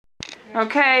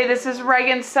Okay, this is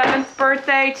Reagan's 7th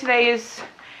birthday. Today is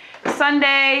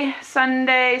Sunday,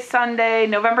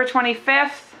 November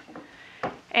 25th.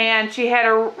 And she had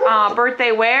her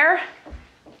birthday where?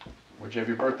 Where'd you have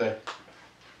your birthday?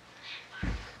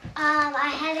 I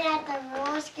had it at the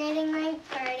roller skating rink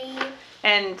party.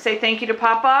 And say thank you to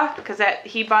Papa, because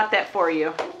he bought that for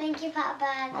you. Thank you,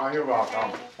 Papa. Oh, you're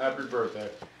welcome. Happy birthday.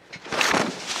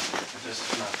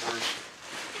 This is my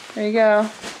first. There you go.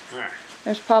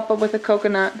 There's Papa with a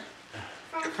coconut.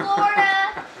 From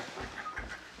Florida.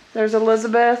 There's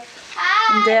Elizabeth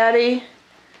and Daddy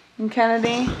and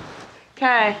Kennedy.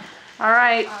 Okay, all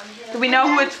right. Do we know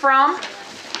who it's from?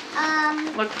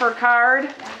 Look for a card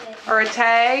or a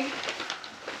tag.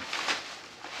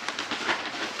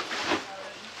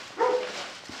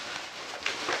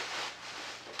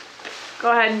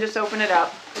 Go ahead and just open it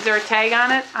up. Is there a tag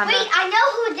on it? Wait, I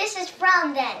know who this is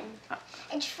from then.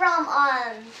 It's from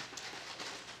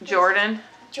Jordan.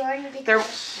 Jordan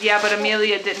because Yeah, but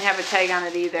Amelia didn't have a tag on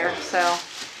it either. So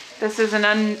this is an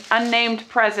unnamed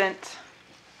present.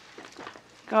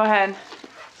 Go ahead.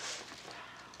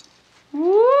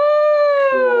 Woo!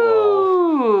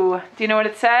 Cool. Do you know what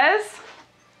it says?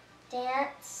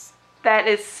 dance. That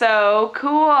is so cool.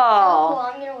 So cool.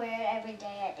 I'm gonna wear it every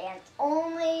day at dance.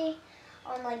 Only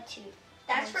on like two.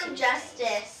 That's from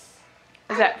Justice.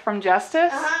 Is that from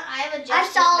Justice? I have a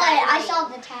Justice. I saw it. I magazine. saw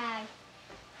the tag.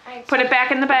 Put it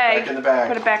back in the bag. Back in the bag.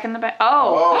 Put it back in the bag.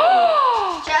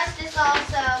 Oh. Justice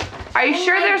also. Are you Oh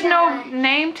sure my there's God. no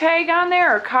name tag on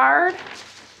there or card?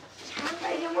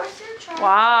 Reagan, where's your chart?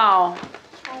 Wow.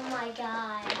 Oh my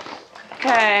god.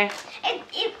 Okay.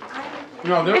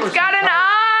 No, there It's was got an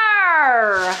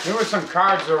R. There were some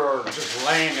cards that were just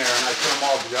laying there, and I put them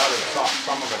all together.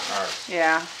 Some of the cards.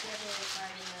 Yeah.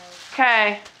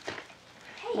 Okay.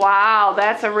 Wow,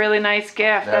 that's a really nice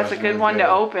gift. That That's a was good really one to good.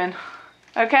 open.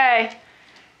 Okay.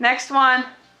 Next one.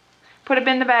 Put it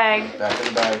in the bag. Back in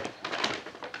the bag.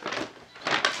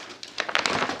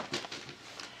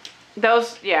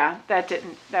 Those, yeah, that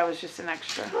was just an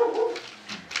extra.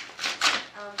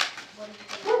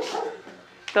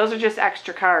 Those are just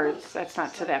extra cards. That's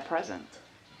not to that present.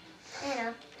 I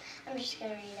know. I'm just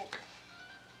gonna read it.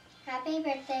 Happy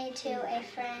birthday to a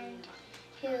friend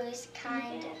who is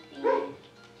kind.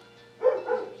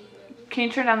 Can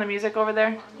you turn down the music over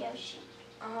there? Yoshi.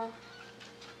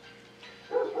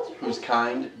 Who's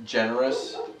kind,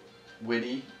 generous,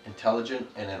 witty, intelligent,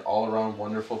 and an all-around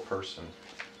wonderful person.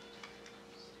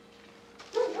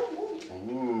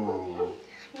 Ooh.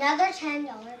 Another $10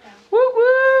 bill. Whoop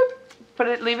whoop.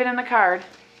 Leave it in the card.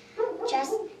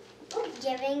 Just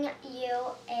giving you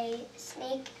a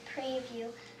sneak preview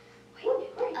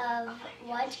of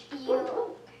what you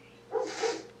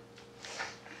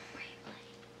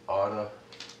Oughta.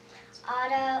 ought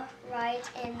to write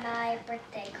in my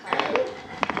birthday card.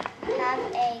 Have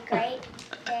a great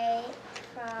day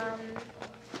from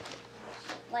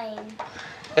Lane.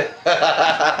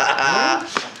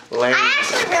 Lane. I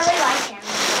actually really like him.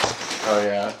 Oh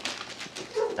yeah.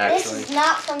 This Actually. is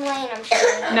not from Lane, I'm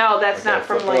sure. No, that's Okay, not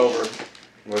from flip it Lane. over.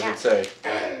 What does it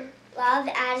say? Love,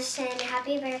 Addison.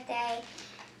 Happy birthday.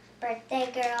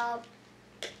 Birthday girl.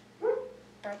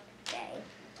 Birthday.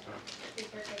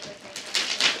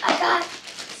 I got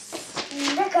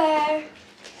snicker.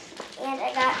 And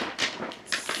I got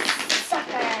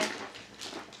sucker.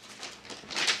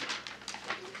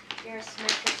 You're a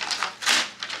Snickers.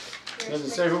 Does it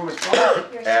say who it's from?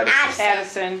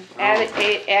 Addison.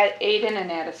 Addison. Aiden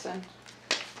and Addison.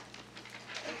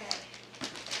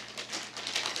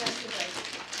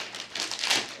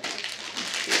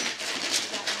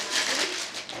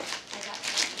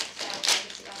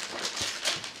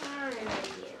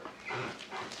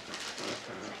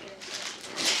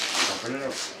 Open it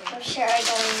up. I'm sure I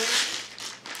don't.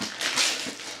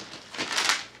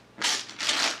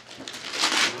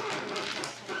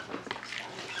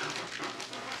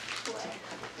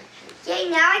 Yay,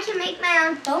 now I can make my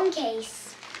own phone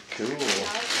case. Cool.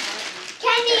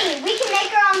 Kenny, we can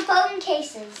make our own phone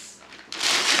cases.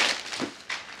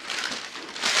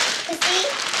 You see?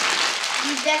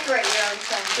 You decorate your own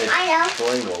phone. It's I know.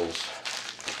 Pringles.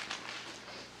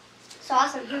 It's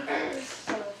awesome. So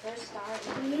the first star.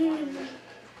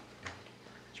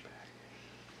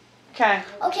 Okay.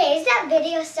 Okay, is that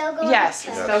video still going? Yes,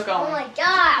 it's still Oh going. my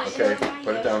gosh. Okay,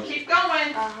 put it down. Keep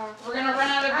going. We're gonna run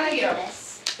out of I do video. this.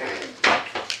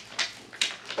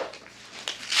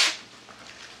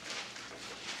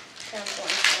 So I'm going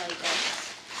to like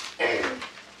this.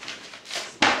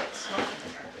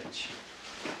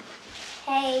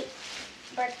 Hey,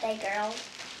 birthday girl.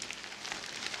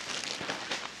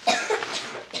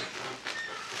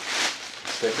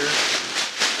 stickers.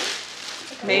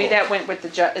 Maybe that went with the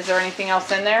is there anything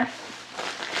else in there?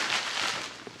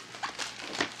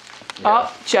 Yeah.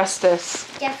 Oh, Justice.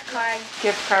 Gift card.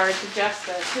 Gift card to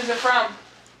Justice. Who's it from?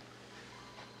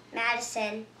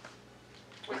 Madison.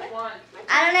 Which one?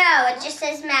 I don't know. It just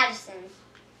says Madison.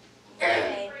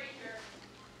 Okay.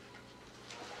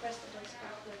 Press the voice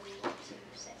back when we get to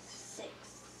 6.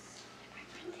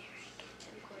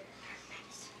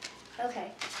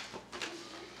 Okay.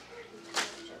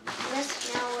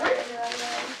 This now where do I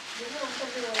go? You know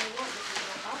everywhere you want, but you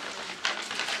don't offer them.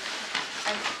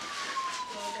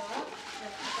 You want to go up?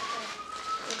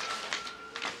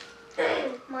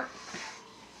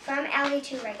 From Ellie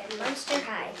to Reagan, Monster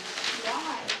High.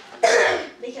 Why?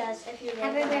 Because if you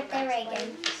Happy birthday,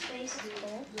 Reagan. Space, you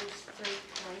will lose 3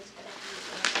 points, but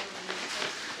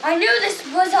if you I knew this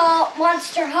was all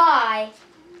Monster High.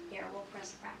 here, we'll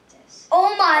press practice.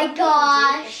 Oh my All you do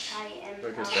gosh. is try and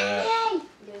Look at that.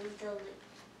 move the loop.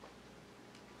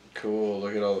 Cool.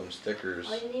 Look at all them stickers.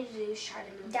 All you need to do is try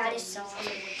to move That the is so leaves and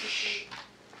then once you see-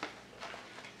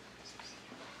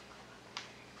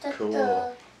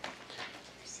 Cool.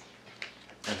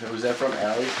 And who's that from?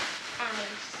 Allie?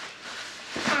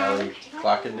 Allie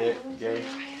Clockendale?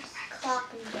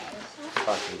 Clockendale.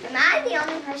 Clockendale. Am I the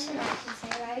only person that can say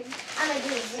right? I'm gonna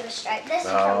do a zero stripe. This is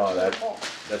Oh, from that- Campbell.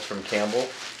 That's from Campbell.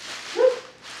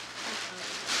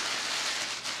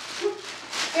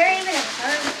 They're even a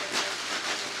bird.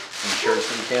 You sure it's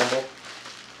from Campbell?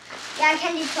 Yeah,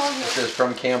 Kendi told me. It says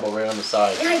from Campbell right on the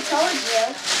side. I told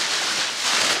you.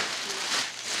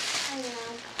 I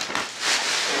know.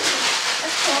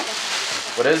 That's cool.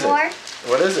 What is More? it?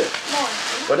 What is it? More.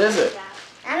 What is it?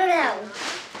 I don't know.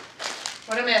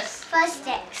 What I miss? Fuzz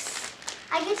sticks.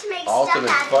 I get to make Ultimate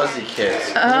stuff out Fuzzy of them. Kits.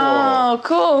 Cool. Oh,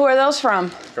 cool. Who are those from?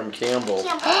 From Campbell.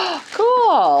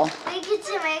 Cool. I get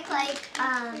to make like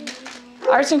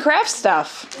Arts and crafts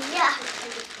stuff. yeah.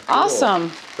 Awesome.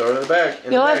 Throw it in the back.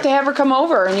 You'll have to have her come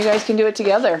over and you guys can do it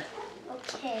together.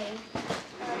 Okay.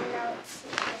 Now let's see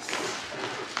this.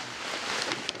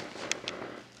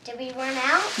 Did we run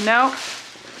out? No.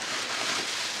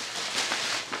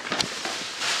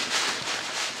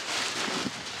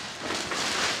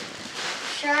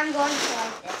 Sure, I'm going to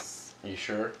like this. You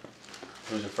sure?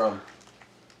 Who's it from?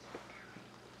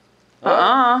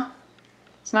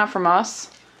 It's not from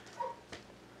us.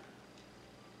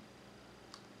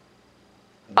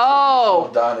 Oh,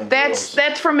 Don and that's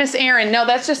girls. from Miss Erin. No,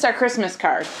 that's just our Christmas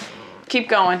card. Keep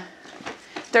going.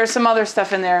 There's some other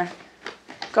stuff in there.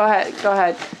 Go ahead. Go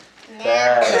ahead.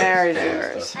 That is There's fan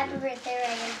yours. stuff. Happy birthday,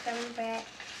 Reagan, from Brett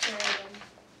to Reagan.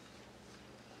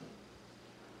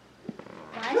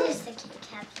 What is the Kit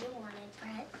Kat you wanted,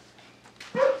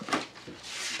 Brett?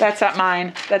 That's not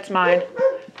mine. That's mine.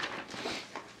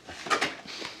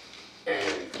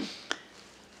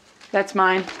 That's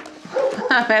mine.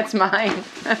 That's mine.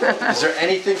 Is there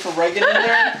anything for Reagan in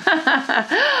there?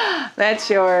 That's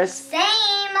yours. Same.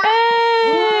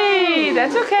 Hey,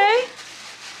 that's okay.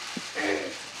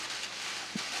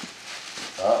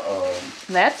 Uh-oh.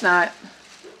 That's not.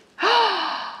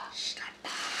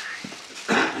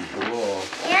 Cool.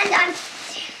 And I'm.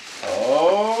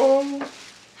 Oh.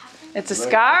 It's a Look at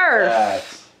scarf. that.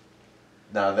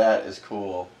 Now that is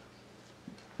cool.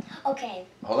 Okay.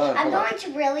 Hold on, I'm hold on. going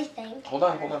to really think. Hold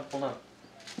on, hold on, hold on.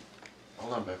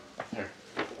 Hold on, babe. Here.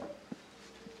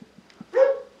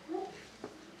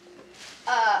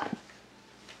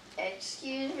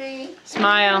 Excuse me.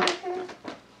 Smile.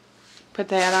 Put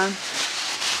that on.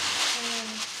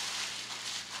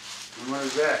 What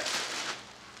is that?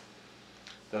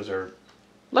 Those are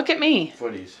Look at me.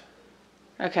 footies.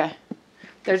 Okay.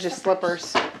 They're just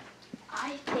slippers.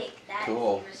 I think that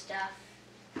Cool. zebra stuff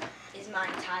is my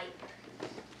type.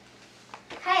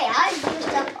 Hey, I have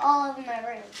stuff all over my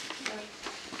room.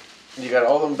 You got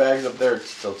all them bags up there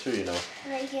still too, you know.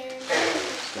 Reagan.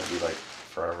 It's gonna be like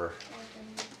forever.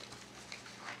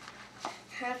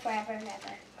 Forever and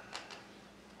ever.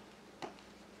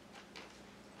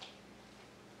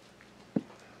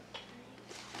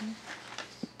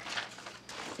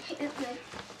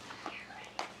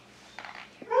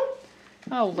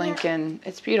 Oh, Lincoln.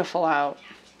 It's beautiful out.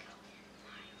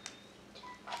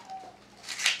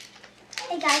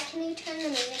 Hey guys, can you turn the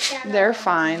music down? They're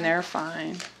fine. They're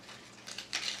fine.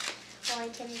 Well,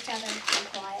 can you tell them to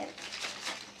be quiet?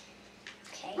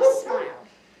 Okay, smile.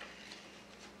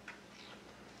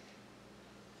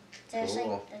 Seriously,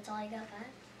 Cool. that's all you got, huh?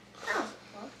 Oh,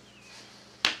 well.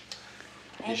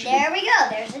 You And should there we go.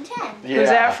 There's a 10. Yeah. Who's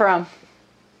that from?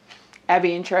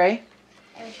 Abby and Trey.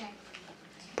 Every try.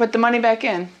 Put the money back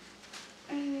in.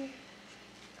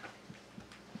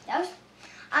 That was,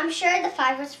 I'm I'm sure the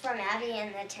 5 was from Abby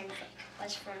and the 10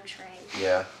 was from Trey.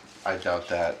 Yeah, I doubt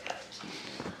that.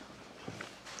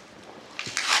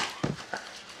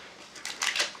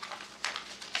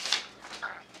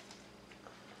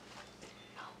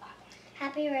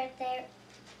 Happy birthday.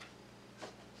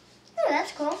 Oh,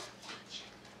 that's cool.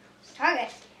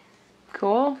 Target.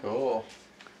 Cool. Cool.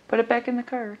 Put it back in the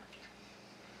card.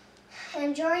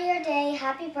 Enjoy your day.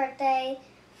 Happy birthday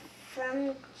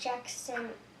from Jackson.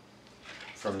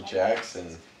 From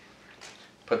Jackson.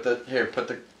 Put the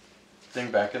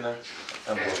thing back in the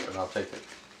envelope and I'll take it.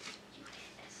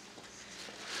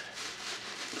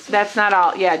 That's not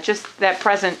all. Yeah, just that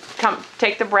present. Come,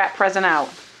 take the wrap present out.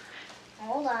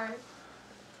 Hold on.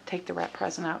 Take the wrap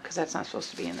present out because that's not supposed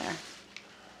to be in there.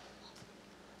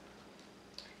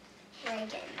 Reagan.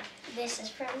 This is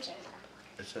from Jada.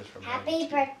 It says from Happy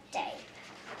birthday.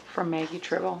 From Maggie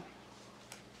Tribble.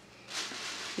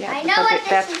 Yeah, I know because what this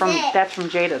that's is from it. that's from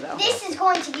Jada though. This is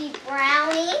going to be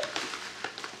brownie.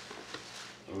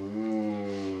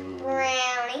 Ooh.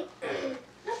 Brownie.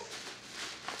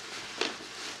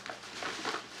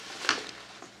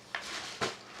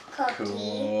 Cookie.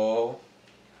 Cool.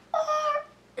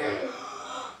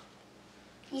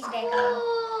 He's big.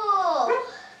 Oh.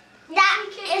 That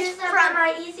is from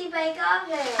my easy bake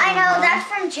oven. I know, that's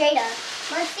from Jada.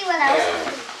 Let's see what else.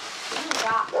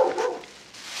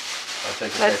 I'll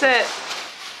take it. That's it.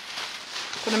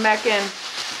 Put them back in.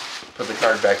 Put the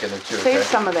card back in there too. Save Okay?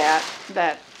 some of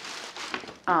that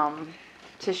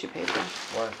tissue paper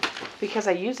Why? because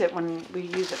I use it when we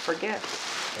use it for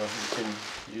gifts. Well, you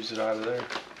can use it out of there.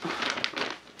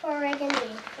 For Reagan B.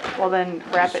 Well then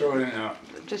wrap Throw it. it in there.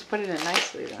 Just put it in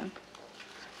nicely then.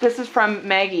 This is from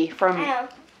Maggie I from know.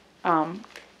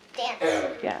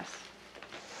 Dance. yes.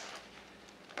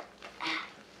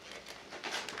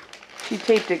 She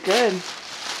taped it good.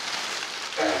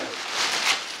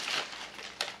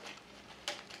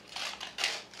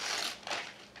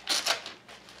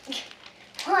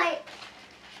 What?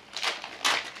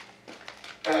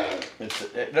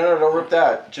 No, don't rip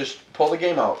that. Just pull the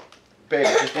game out. Babe,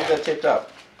 just leave that taped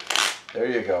up. There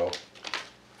you go.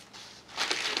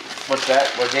 What's that?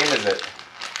 What game is it?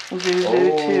 Zoo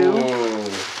 2.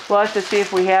 Oh. We'll have to see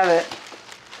if we have it.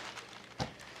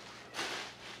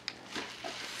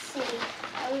 See.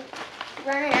 Are we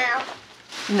running out?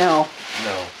 No.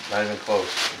 No, not even close.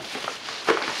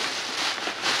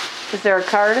 Is there a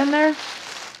card in there?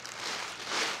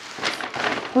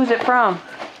 Who's it from?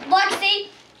 Lexi.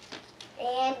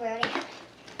 And we already have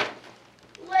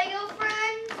it. Lego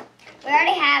friends. We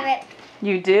already have it.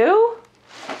 You do?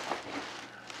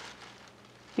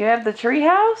 You have the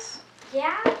treehouse?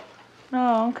 Yeah.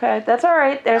 Oh, okay. That's all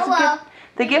right. There's Oh, well. a gift.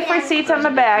 The gift Yeah. receipt's on the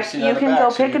There's a back. receipt You on the can back, go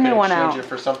so pick you a new can one exchange out. it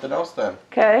for something else then.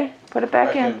 Okay, put it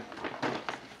back in.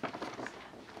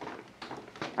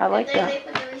 I like If they that.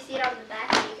 put the receipt on the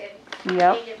back, so you could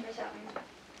Yep. change it for something.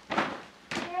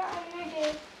 Here, I'm gonna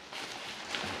do.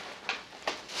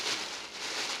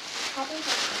 Happy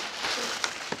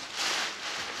birthday.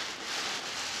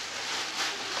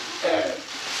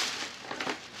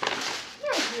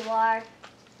 Here you are,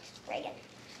 Reagan.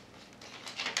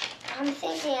 I'm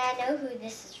thinking I know who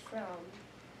this is from.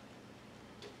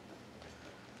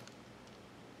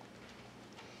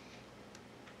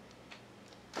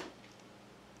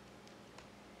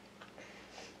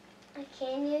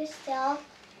 Can you still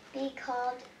be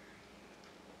called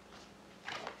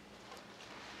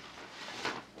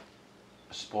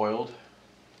Spoiled.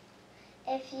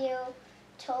 if you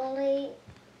totally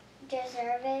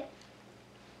deserve it?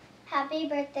 Happy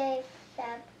birthday,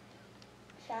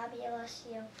 fabulous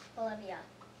you, Olivia.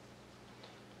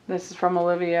 This is from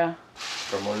Olivia.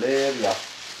 From Olivia.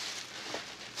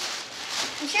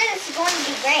 I'm sure this is going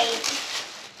to be great.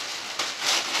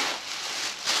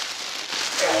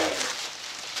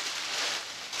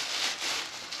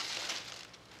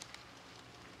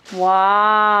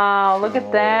 Wow, look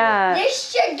at that.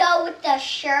 This should go with the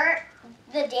shirt,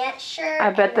 the dance shirt. I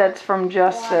bet and the- that's from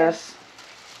Justice.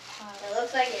 It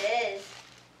looks like it is.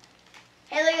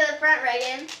 Hey, look at the front,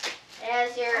 Reagan. It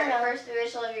has your I know. first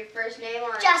initial of your first name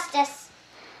on it. Justice.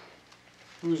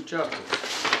 Who's Justice?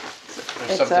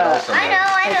 There's It's something a- else in I there. know,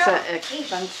 I It's know. an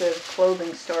expensive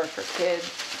clothing store for kids.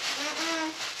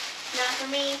 Not for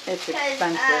me. It's 'cause,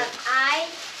 expensive. I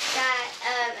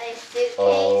got a suitcase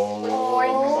Oh, with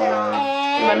 40% off.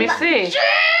 And Let me see.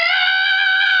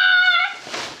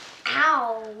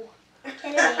 Ow.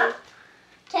 Kennedy.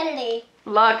 Kennedy.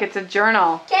 Look, it's a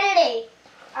journal. Kennedy.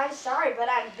 I'm sorry, but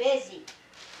I'm busy.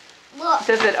 Look.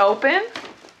 Does it open?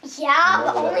 Yeah,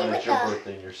 but Remember that only when with it's your the.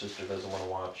 birthday and your sister doesn't want to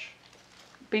watch.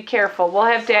 Be careful. We'll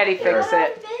have Daddy fix I'm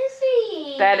it.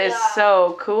 busy. That is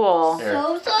so cool. Here.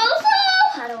 So.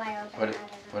 How do I open it?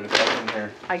 Put it back in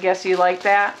here. I guess you like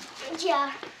that?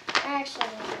 Yeah, actually.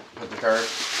 Put the card.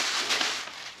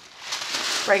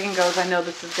 Reagan goes, I know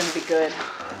this is going to be good.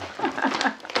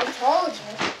 I told you.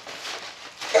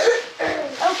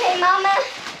 Okay, Mama.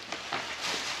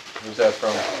 Who's that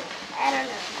from? I don't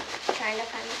know. Trying to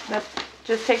find it.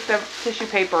 Just take the tissue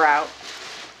paper out.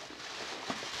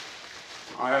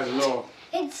 Oh, it has a little,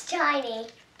 It's tiny.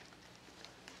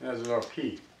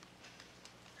 key.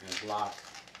 And it's locked.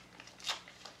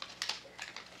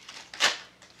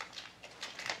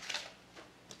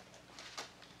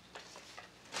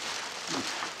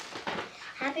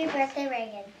 Happy birthday,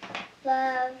 Reagan.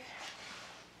 Love.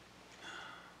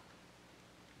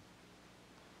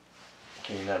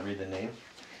 Can you not read the name?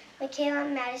 Michaela,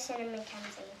 Madison, and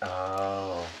Mackenzie.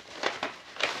 Oh.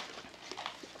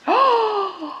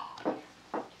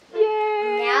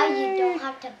 Yay! Now you don't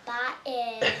have to buy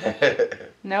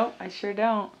it. Nope, I sure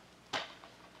don't.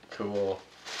 Cool.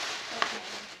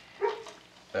 Okay.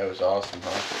 That was awesome,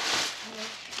 huh?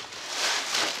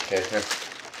 Okay, here.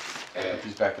 Put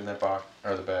these back in that box,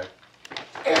 or the bag.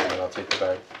 And then I'll take the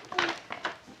bag.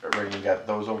 Reagan, you got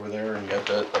those over there and you got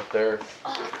that up there.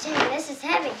 Oh, dang, this is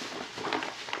heavy.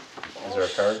 Is there a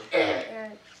card?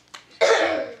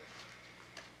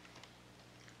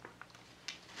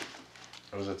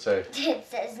 What does it say? It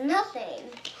says nothing.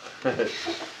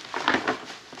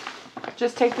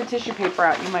 Just take the tissue paper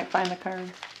out. You might find the card.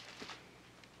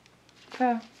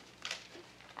 Okay.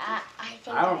 I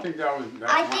don't think that was.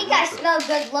 I think I smell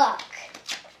good luck.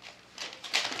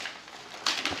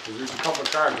 There's a couple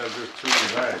of cards that just two in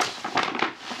the bags.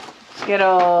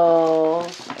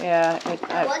 Skittles. Yeah, it What's good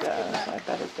does. luck? I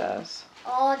bet it does.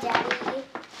 Oh, Daddy.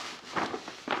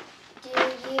 Do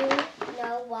you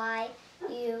know why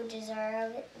you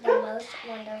deserve the most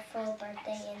wonderful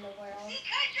birthday in the world?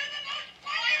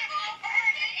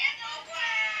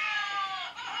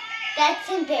 That's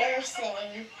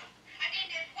embarrassing.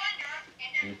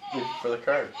 You give for the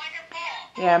card.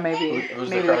 Yeah, maybe. Who's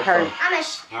maybe the card from? I'm a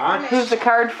Huh? Who's the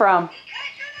card from?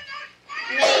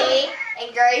 Me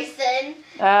and Grayson.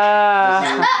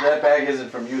 That bag isn't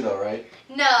from you though, right?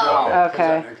 No.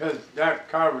 Okay. Because that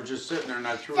card was just sitting there and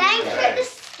I threw it in Thanks the for bag. the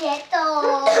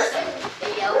Skittles.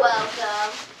 You're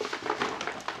welcome.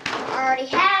 Already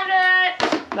had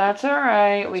it. That's all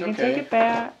right. We It's can okay. take it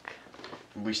back.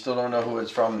 We still don't know who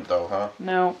it's from though, huh?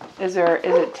 No. Is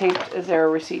it taped? Is there a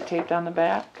receipt taped on the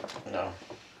back? No.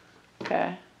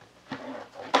 Okay.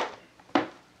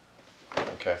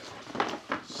 Okay.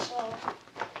 So,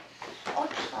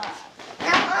 okay.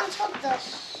 Now onto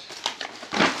this.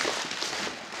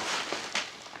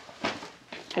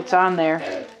 It's on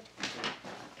there.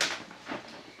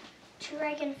 To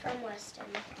Reagan from Weston.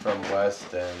 From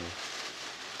Weston.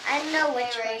 I don't know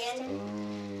which Reagan.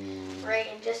 Weston. Ooh.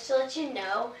 Reagan, just to let you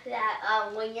know that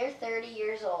when you're 30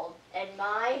 years old, and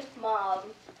my mom,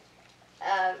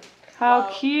 How well,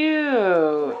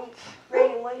 cute.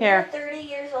 Reagan, when Here. you're 30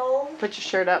 years old, Put your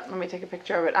shirt up. Let me take a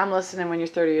picture of it. I'm listening when you're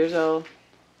 30 years old.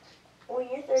 when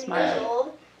you're 30 Smile. years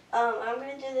old, I'm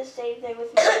gonna do the same thing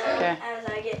with my mom Okay. as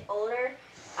I get older.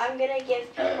 I'm gonna give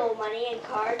people money and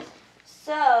cards,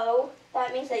 so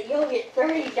that means that you'll get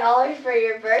 $30 for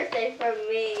your birthday from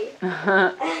me.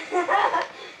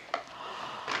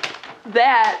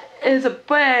 That is a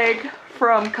bag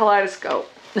from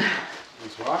Kaleidoscope.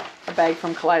 It's what? A bag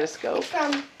from Kaleidoscope.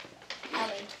 From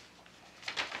Ellie.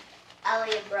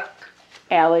 Ellie and Brooke.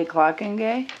 Allie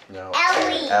Clockingay. No.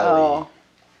 Ellie. Oh.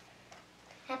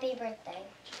 Happy birthday.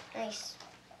 Nice.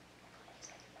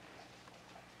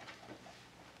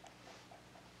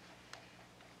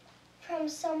 From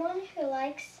someone who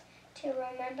likes to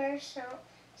remember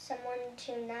someone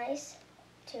too nice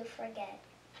to forget.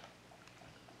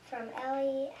 From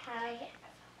Ellie, have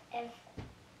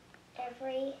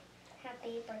every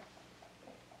happy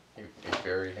birthday. A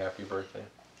very happy birthday.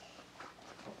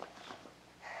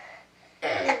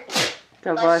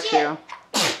 God bless you. God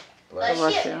Bless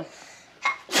bless you.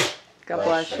 God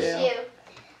Bless bless you. you. You.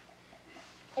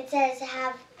 It says,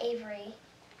 have Avery.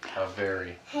 A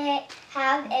very.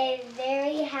 Have a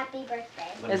very happy birthday.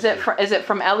 Let me Is it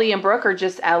from Ellie and Brooke or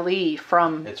just Ellie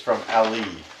from? It's from Ellie.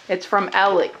 It's from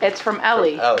Ellie. It's from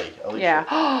Ellie. From Ellie. Ellie.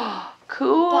 Yeah.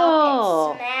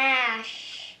 Cool. Bucket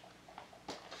smash.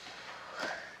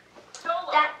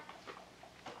 That,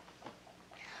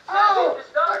 Oh,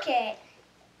 okay.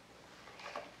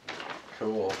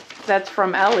 Cool. That's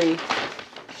from Ellie.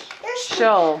 There's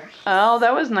Shull. Oh,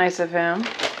 that was nice of him.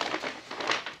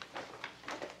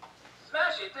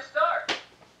 Smash it to start.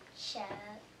 Shut up.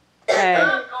 Hey.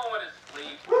 I'm going to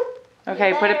sleep.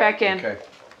 Okay, put it back in. Okay.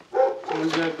 What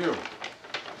does that do?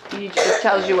 It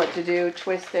tells you what to do.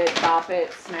 Twist it, pop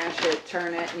it, smash it,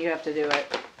 turn it, and you have to do it.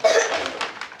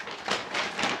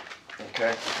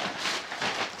 Okay.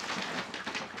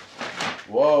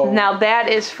 Whoa. Now that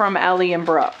is from Ellie and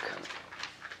Brooke.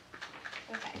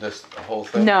 This whole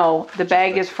thing? No, the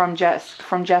bag the- is from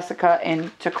Jessica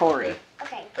and to Corey.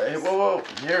 Okay. Hey, whoa.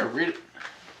 Here, read it.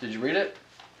 Did you read it?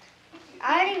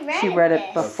 I already read She read it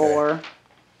this. before.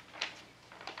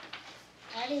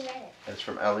 I already read it. It's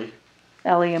from Ellie.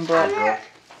 Ellie and Brooke. Brooke.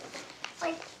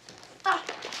 Like, oh.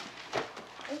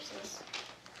 Oopsies.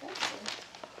 Oopsies.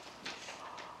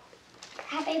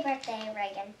 Happy birthday,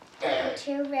 Reagan.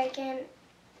 To Reagan.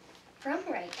 From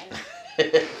Reagan.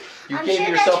 You I'm gave sure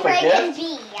yourself that's a Reagan gift?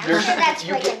 B. I'm You're- sure that's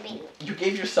you Reagan ga- B. You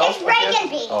gave yourself It's a Reagan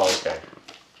gift? B. Oh, okay.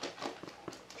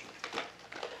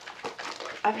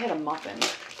 I've had a muffin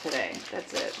today.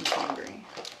 That's it. I'm hungry.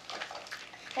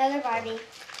 Another Barbie.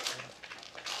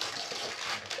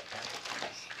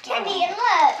 Candy,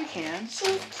 look. You can.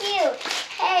 She's cute.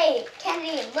 Hey,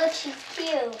 Candy, look, she's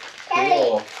cute. Candy.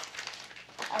 Cool.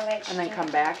 Oh, wait, And then come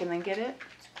back and then get it?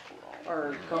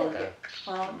 Or go Okay. get.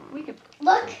 Well, we could.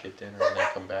 Look. Get dinner and then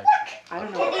come back. I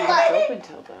don't know what Kitty, time look. it's open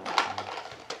till though.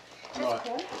 That's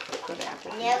cool. Good after.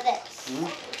 Nailed it. Hmm?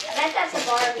 I bet that's a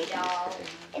Barbie doll.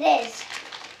 It is.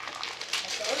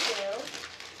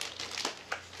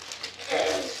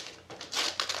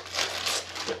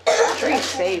 The tree's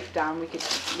safe, Don. We could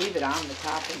leave it on the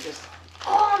top and just.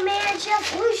 Oh man, she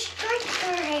has blue stripes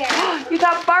in her hair. You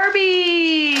got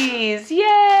Barbies!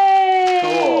 Yay!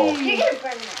 Cool. You're gonna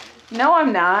burn them. No,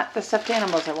 I'm not. The stuffed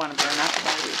animals I want to burn, not the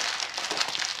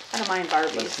Barbies. I don't mind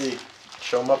Barbies. Let's see.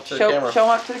 Show them up to the camera. Show 'em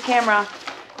up to the camera.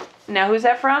 Now, who's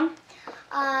that from?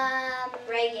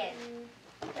 Reagan.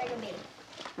 Reagan B.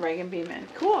 Reagan Beeman.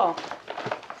 Cool.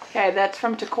 Okay, that's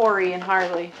from Corey and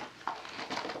Harley.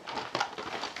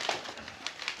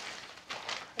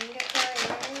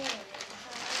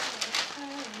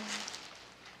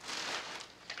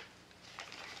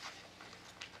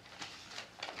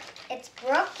 It's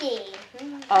Brookie.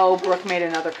 Oh, Brooke made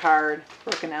another card.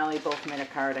 Brooke and Allie both made a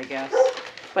card, I guess.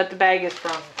 But the bag is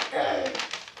from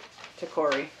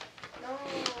Corey. No.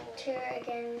 To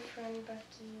again from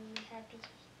Brookie. Happy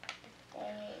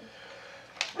birthday.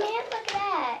 Man, look at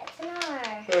that. It's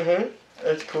an R.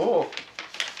 That's cool.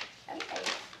 Okay.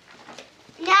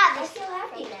 Now I this feel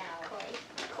happy now.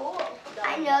 Cool.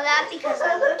 I know that because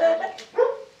I looked at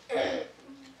it.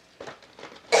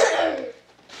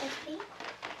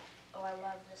 Oh, I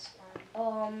love this one.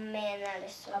 Oh man, that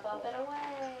is so Up cool. and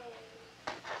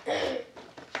away.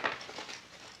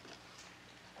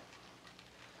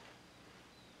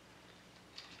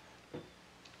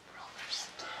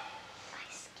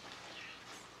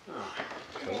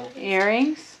 Cool.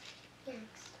 Earrings? Yes.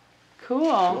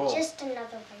 Cool. Cool. Just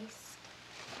another race.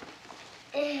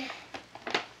 There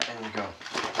you go.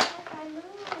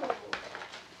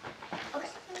 Okay.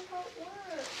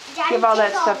 Daddy, Give all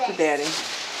that take stuff to this.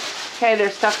 Daddy. Okay,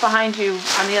 there's stuff behind you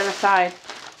on the other side.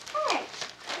 Hey.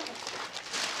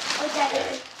 Oh,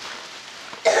 Daddy.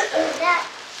 That.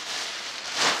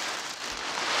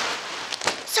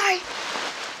 Sorry.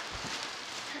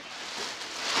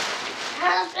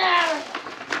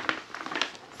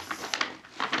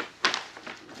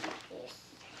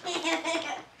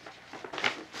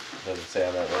 Does it say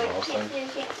on that little mouse thing?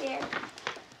 Can't see her.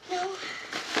 No.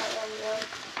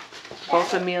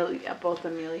 Both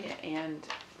Amelia and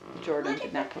Jordan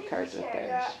did not put cards with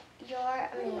theirs. You're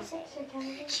amazing.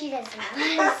 She doesn't know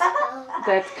how to spell.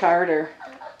 That's Carter.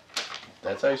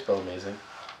 That's how you spell amazing.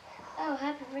 Oh,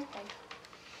 happy birthday.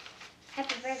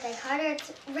 Happy birthday, Carter.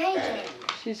 It's Reagan.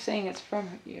 She's saying it's from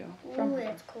you. Ooh, From her.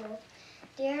 that's cool.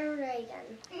 Dear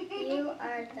Reagan, you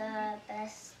are the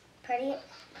best,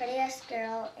 prettiest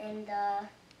girl in the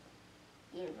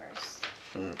universe.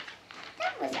 Hmm.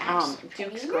 That was actually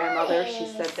Duke's pretty grandmother, nice. she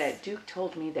said that Duke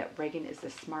told me that Reagan is the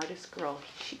smartest girl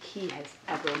he has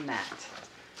ever met.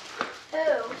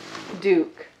 Who?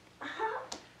 Duke.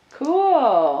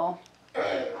 Cool.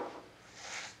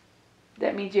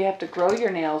 That means you have to grow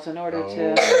your nails in order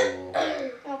to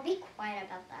Oh. Oh, be quiet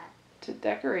about that.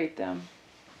 decorate them.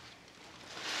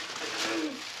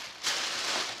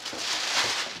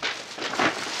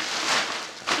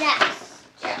 Next.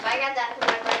 Yeah, if I got that for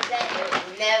my birthday, it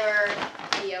would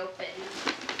never be open.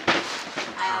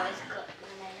 I always put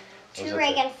my name. What does To that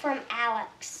Reagan from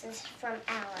Alex. This is from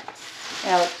Alex.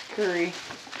 Alex Curry.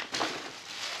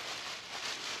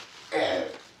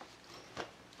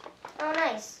 Oh,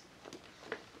 nice.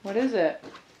 What is it?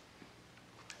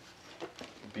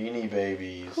 Beanie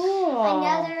Babies. Cool.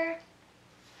 Another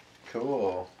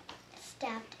Cool.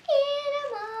 stuffed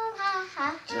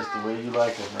Just the way you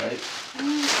like them, right?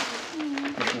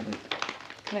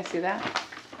 Can I see that?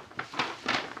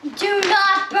 Do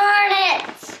not burn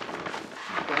it!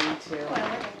 I'm going to.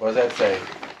 What does that say?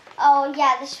 Oh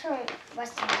yeah, this is from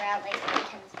Western Bradley.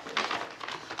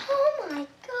 Oh my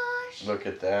gosh. Look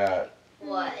at that.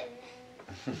 What?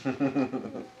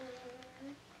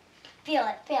 Feel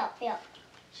it, feel it, feel it.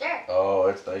 Sure. Oh,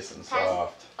 it's nice and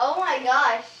soft. Oh my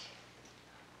gosh.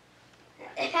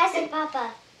 Pass it,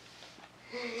 Papa.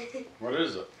 What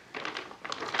is it?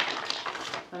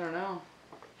 I don't know.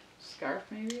 Scarf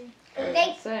maybe?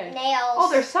 They Say. nails. Oh,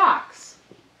 they're socks.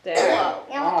 Dad. nail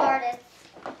Oh. artists.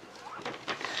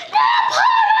 Nail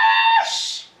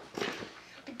polish.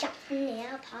 We got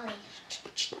nail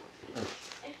polish.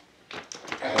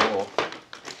 Oh.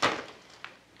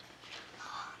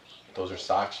 Those are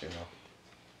socks, you know.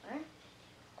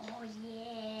 Oh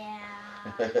yeah.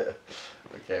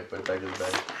 Okay, put it back in the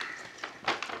bag.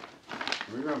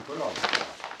 Where are you gonna put all this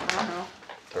stuff? I don't know.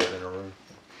 Throw it in a room.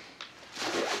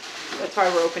 That's why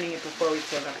we're opening it before we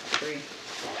set up the tree.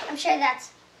 I'm sure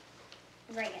that's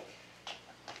Reagan.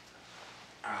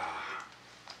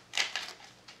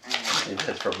 Maybe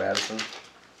that's from Madison.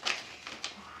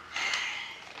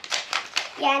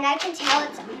 Yeah, and I can tell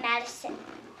it's Madison,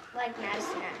 like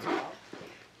Madison at 12.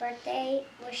 Birthday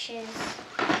wishes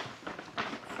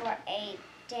for a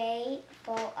day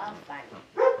full of fun.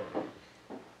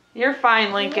 You're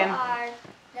fine, Lincoln. You are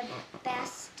the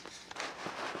best.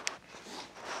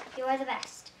 You are the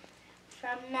best.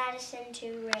 From Madison to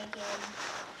Reagan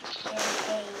in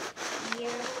a year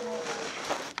full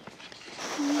of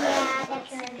yeah,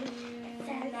 that's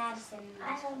Madison.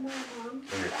 I don't know, Mom.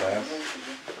 In your class.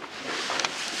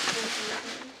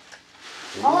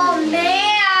 Oh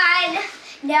man!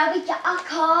 Now we got a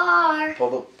car.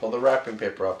 Pull the wrapping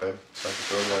paper up, babe, so I can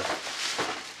throw it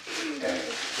away.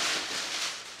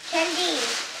 Candy.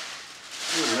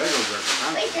 Ooh, Legos are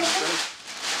expensive, Wait, there's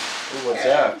aren't Ooh, what's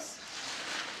that?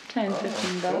 10,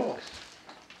 15 Oh, bucks.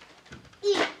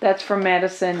 That's from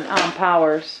Madison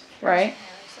Powers, right?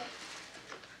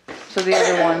 So the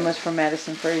other one was from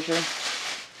Madison Fraser.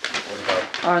 What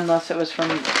about? Or unless it was from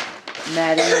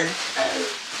Maddie.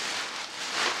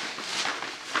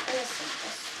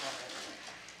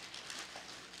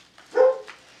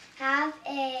 Have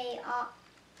a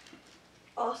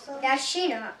Also. now she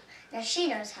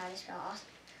knows how to spell awesome.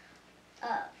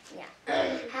 Yeah.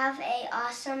 Have a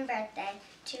awesome birthday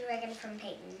to Reagan from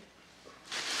Peyton.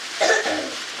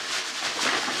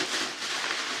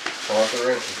 Pull out the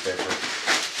wrapping paper.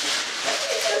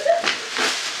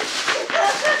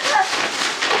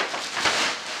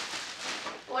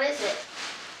 What is it?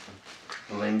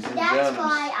 Rings and That's gems.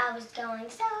 why I was going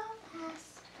so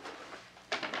fast.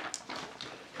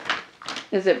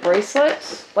 Is it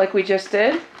bracelets, like we just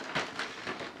did?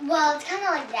 Well, it's kind of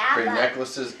like that, Create but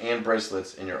necklaces and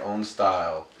bracelets in your own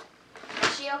style.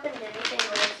 Has she opened anything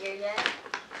over here yet?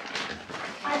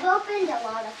 I've opened a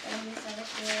lot of things over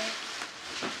here.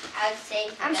 I'd say.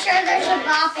 I'm sure there's a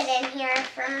bop it in here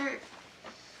from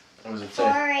What does it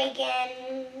for say?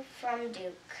 Reagan from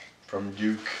Duke. From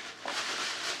Duke.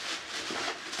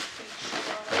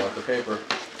 Pull out the paper.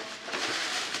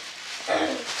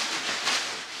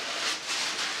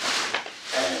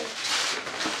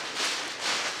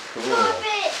 Cool. Bop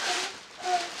it!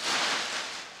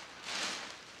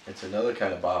 It's another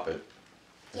kind of Bop It.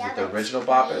 Is Yeah, it the that's original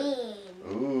Bop It? green.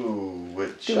 Ooh,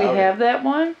 with Do Shout we It. have that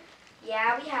one?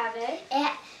 Yeah, we have it.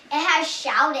 It has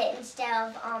shout it instead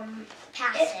of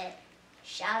pass it.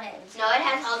 Shout it. Instead. No, it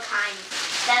has all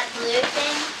kinds. That blue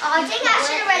thing. Oh, I think I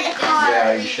should have read the card.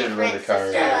 Yeah, you should have read the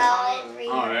card. Well, read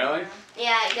Oh, it. really?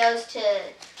 Yeah, it goes to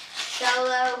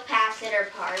solo, pass it, or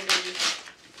party.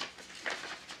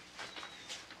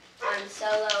 On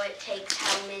solo, it takes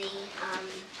how many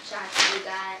shots you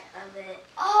got of it.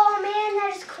 Oh man,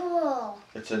 that is cool.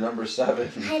 It's a number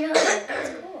 7. I know, that's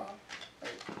cool.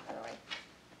 Wait, by the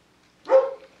way.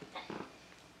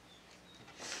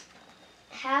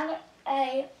 Have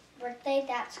a birthday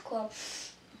that's cool.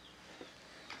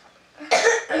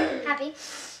 Happy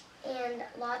and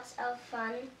lots of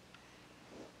fun.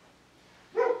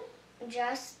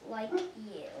 Just like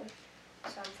you.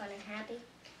 So I'm fun and happy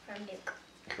from Duke.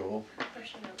 Cool.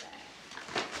 Personal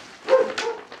bag.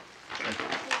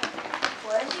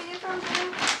 What did you get from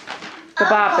him? The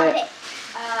Bop It.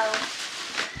 Oh,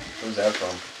 Who's that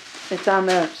from? It's on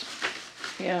the,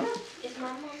 yeah. is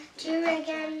my mom? To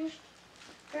Reagan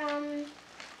from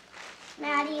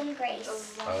Maddie and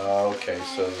Grace. Okay,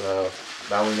 so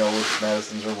now we know which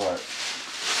Madisons are what.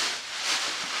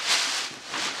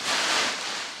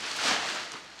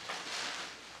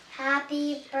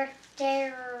 Happy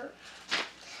birthday.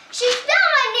 She's done!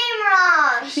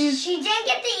 she's... She didn't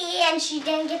get the E and she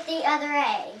didn't get the other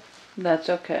A. That's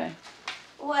okay.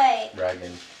 Wait,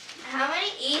 Reagan. how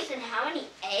many E's and how many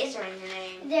A's are in your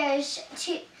name? There's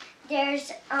two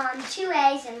A's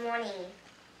and one E.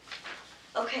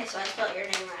 Okay, so I spelled your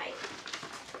name right.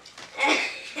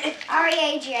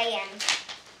 Reagan.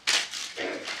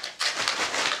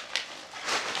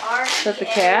 Is that the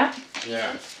cat?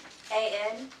 Yeah.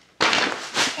 A-N.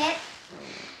 Hit.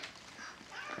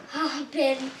 I've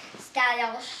been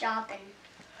style shopping.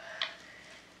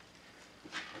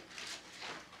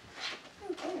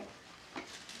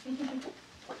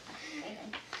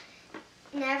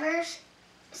 Never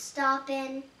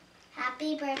stopping.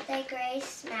 Happy birthday,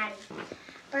 Grace Maddie.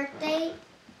 Birthday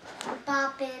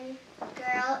bopping,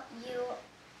 girl.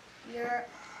 You're.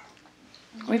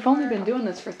 We've only been doing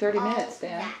this for 30 all minutes,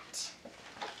 Dad. that.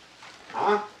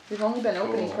 Huh? We've only been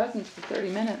opening Cool. presents for 30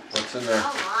 minutes. What's in there?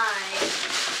 Oh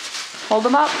my. Hold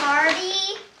them up. Party.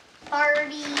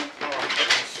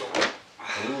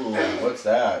 Ooh, what's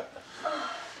that?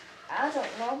 I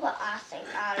don't know, but I think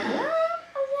I love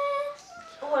this.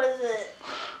 What is it?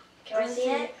 Can I see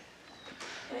it?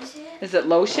 Can I see it? Is it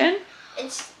lotion?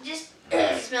 It's just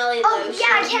smelly Oh lotion.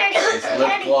 yeah, Kennedy. It's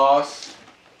lip gloss.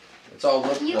 It's all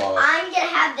lip gloss. I'm gonna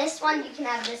have this one. You can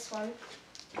have this one.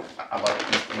 How about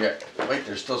yeah? Wait,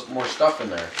 there's still more stuff in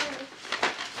there.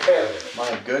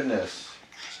 My goodness.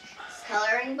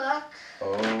 Coloring book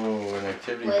Oh, an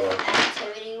activity with book.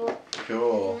 activity book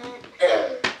Cool. in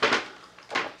it.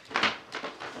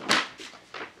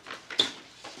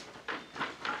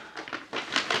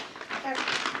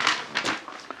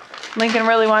 Lincoln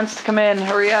really wants to come in.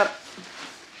 Hurry up.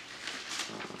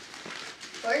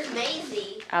 Where's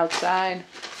Maisie? Outside.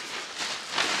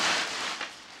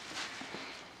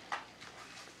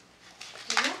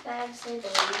 Does that bag say the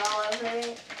leave all over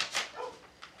it?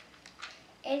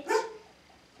 It's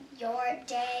your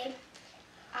day.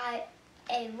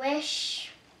 I wish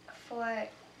for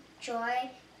joy,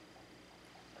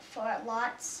 for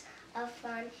lots of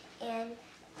fun, and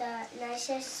the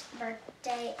nicest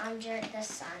birthday under the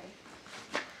sun.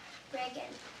 Reagan.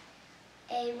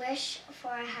 A wish for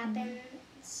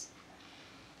happiness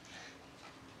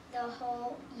the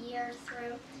whole year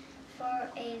through for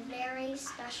a very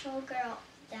special girl.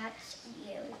 That's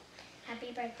you. Happy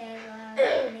birthday,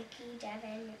 love, Nikki,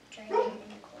 Devin, Drayden,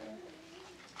 and Cole.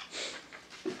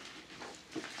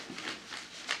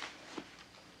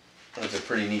 That's a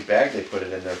pretty neat bag they put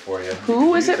it in there for you. Who You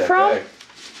could is use it that from? bag.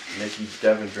 Nikki,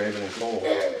 Devin, Draven, and Cole.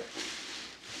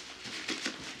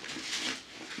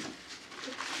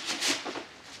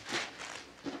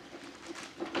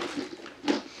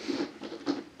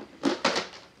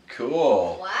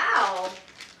 Cool. Wow.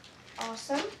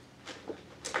 Awesome.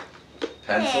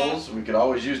 Pencils. We could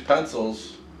always use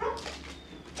pencils.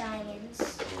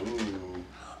 Diamonds. Ooh.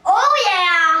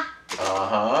 Oh yeah!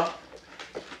 Uh-huh.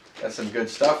 That's some good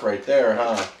stuff right there,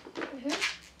 huh?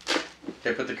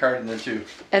 Okay, put the card in there too.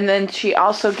 And then she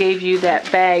also gave you that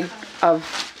bag of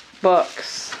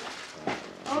books.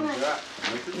 Oh my. Who's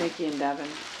that? Nikki and Devin.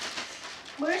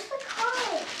 Where's the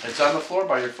card? It's on the floor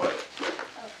by your foot.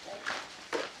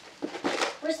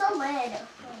 Where's the lid?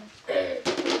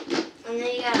 And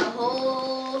then you got a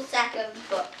whole sack of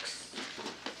books.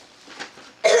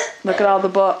 Look at all the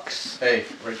books. Hey,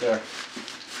 right there.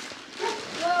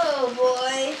 Oh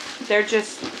boy. They're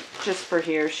just for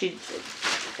here.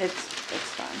 It's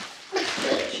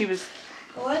fine. She was.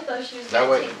 Oh, I thought she was That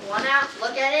gonna way- take one out,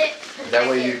 look at it. That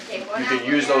and way then you take one can out,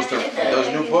 use look those at it. those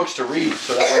new books to read,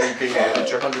 so that way you can get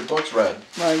your 100 books read.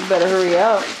 Well, you better hurry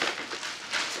up.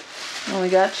 Only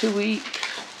got 2 weeks.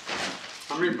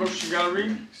 How many books you gotta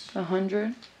read?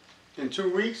 100. In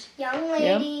 2 weeks? Young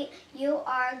lady, you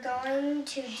are going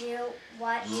to do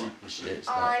what? It's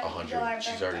On not your 100.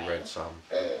 She's already birthday. read some.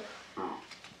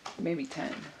 Maybe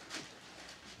 10.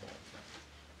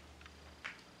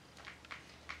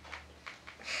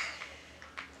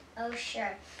 Oh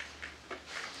sure.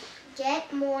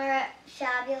 Get more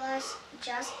fabulous,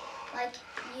 just like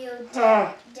you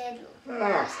did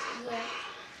last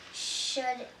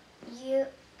year.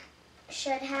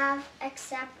 Should have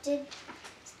accepted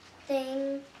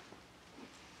thing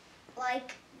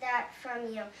like that from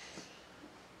you.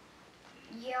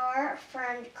 Your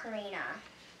friend Karina.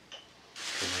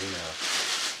 Karina.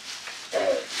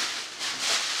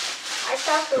 I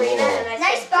saw Karina Cool. and I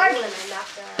Nice said Barbie. Cleveland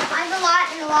after that. I'm a lot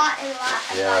and a lot and a lot.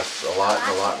 And Yes, a lot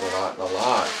and a lot and a lot and a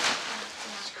lot.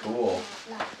 It's cool.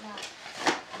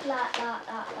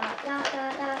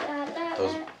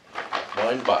 Those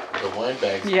the wine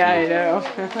bags. Yeah, I know.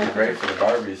 They're great for the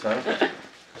Barbies, huh?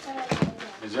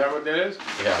 Is that what that is?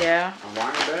 Yeah. Yeah. A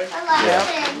wine bag? I love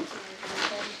Yeah. it.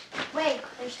 Wait,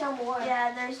 there's There's still more.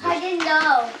 Yeah, there's. I didn't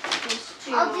know. There's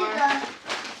 2 I'll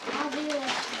more. do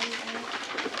this.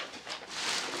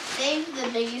 Save the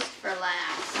biggest for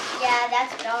last. Yeah,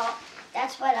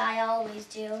 that's what I always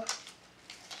do.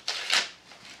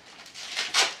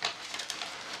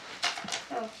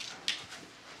 Oh.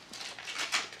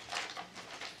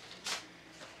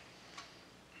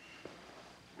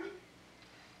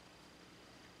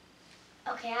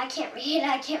 Okay, I can't read.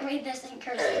 I can't read this in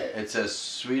cursive. It says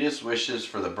sweetest wishes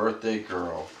for the birthday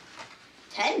girl.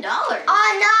 $10.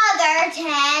 Another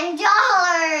 $10.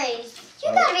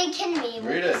 You gotta be kidding me with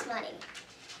Read this it. money.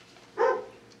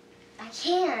 I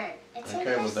can't. It's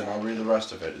Okay, in well then I'll cursive. read the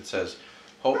rest of it. It says,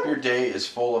 hope your day is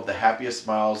full of the happiest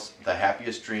smiles, the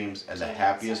happiest dreams, and the Katie and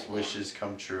happiest Sonia. wishes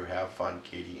come true. Have fun,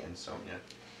 Katie and Sonia.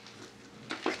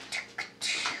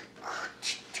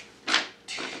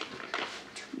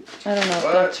 I don't know if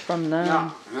What? that's from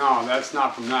them. No, that's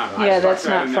not from them. I Yeah, stuck that's that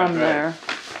not in from that there.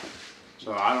 bag.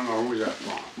 So I don't know who's that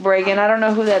from. Reagan, I don't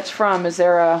know who that's from. Is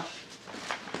there a...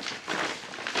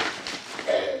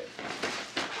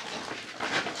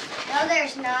 No,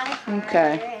 there's not a card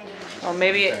Okay. here anymore. Well,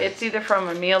 maybe Okay. it's either from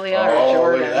Amelia or Oh, look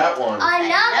Jordan. at that one.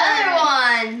 Another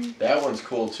one. That one's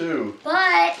cool too.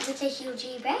 But with a huge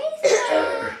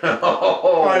eraser.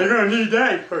 Oh, you're gonna need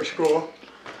that for school.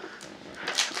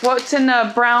 What's in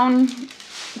the brown What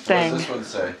thing? does this one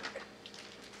say?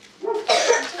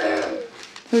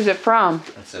 Who's it from?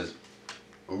 It says,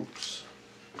 oops.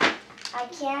 I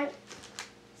can't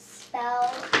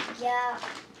spell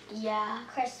Yeah.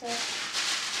 Christmas.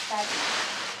 But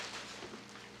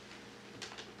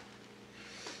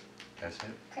That's it.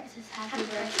 Christmas happy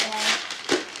birthday.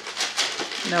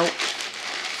 Nope.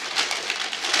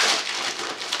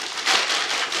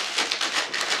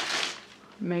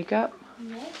 Makeup?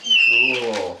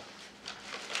 Cool.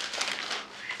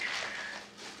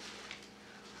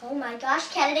 oh my gosh,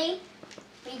 Kennedy,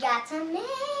 we got some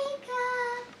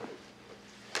makeup.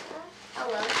 Oh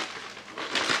well.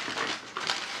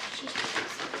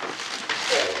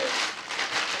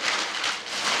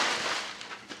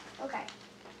 Okay.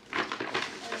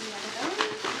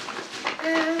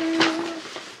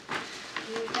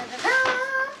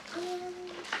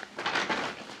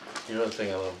 You know the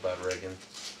thing I love about Reagan?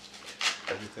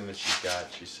 Everything that she's got,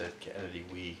 she said, Kennedy,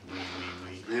 we.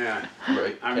 Yeah,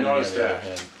 Right? I've Kennedy noticed on the other that.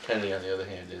 hand, Kennedy on the other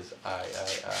hand is I.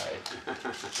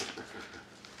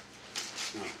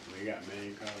 No, we got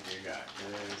makeup, we got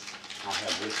this. I'll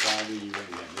have this started, you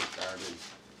ready to have this started.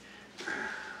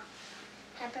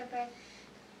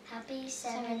 Happy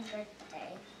 7th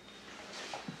birthday.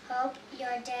 Hope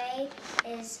your day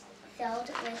is filled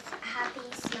with happy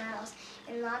smiles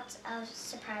and lots of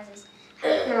surprises.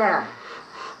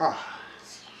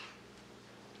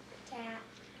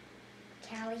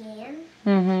 Kellyanne.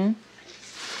 Mm-hmm.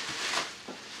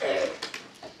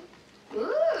 More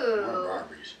Ooh.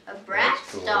 Barbies. A Bratz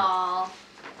That's cool. doll.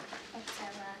 Let's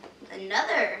have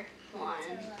Another one.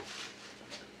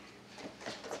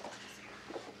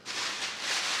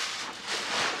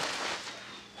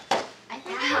 I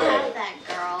think I have that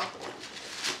girl.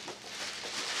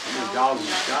 How many No, dolls you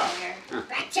not got? here.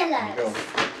 Bachelors.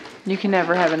 You can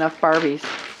never have enough Barbies.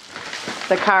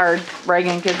 The card.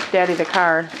 Reagan gives Daddy the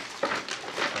card.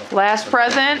 Last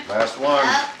present. Last one.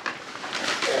 Yep.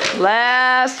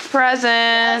 Last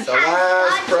present. The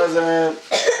last present.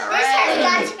 This has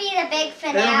got to be the big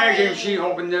They don't make finale. if she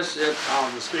opened this at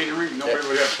the skating rink, nobody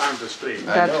would have time to sleep. I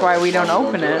That's know, why we don't why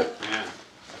open do it. Yeah.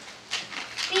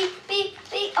 Beep, beep,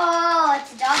 beep. Oh,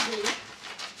 it's a doggy.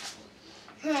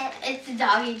 It's a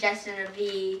doggy dressed in a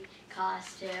V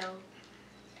costume.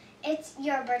 It's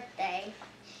your birthday.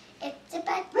 It's a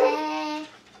birthday.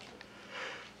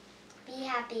 Be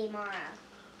happy, Mara.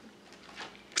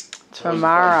 It's from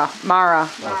Mara. Mara.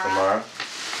 Not from Mara.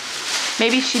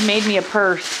 Maybe she made me a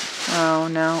purse. Oh,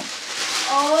 no.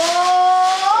 Oh!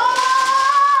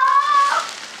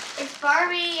 It's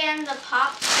Barbie and the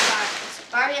Pop Star. It's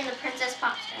Barbie and the Princess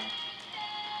Pop Star.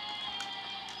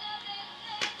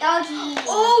 Doggy.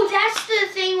 Oh, that's the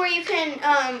thing where you can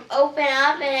open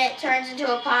up and it turns into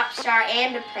a pop star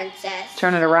and a princess.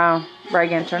 Turn it around.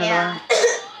 Reagan, turn it Yeah. around.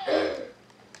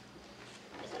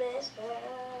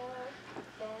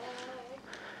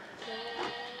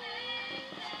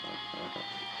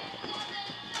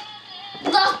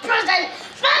 Lost present.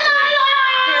 Here,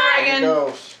 There you Reagan.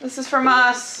 go. This is from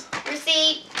us.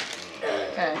 Receipt.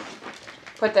 Okay.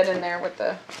 Put that in there with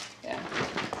the, yeah.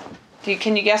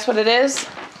 Can you guess what it is?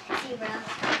 Zebra.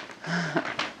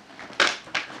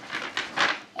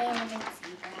 And it's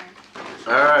zebra.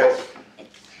 All right.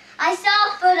 I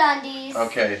saw foot undies.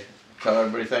 Okay. Tell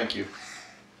everybody thank you.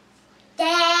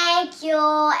 Thank Thank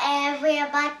you,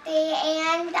 everybody.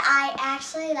 And I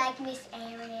actually like Miss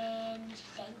Ariel.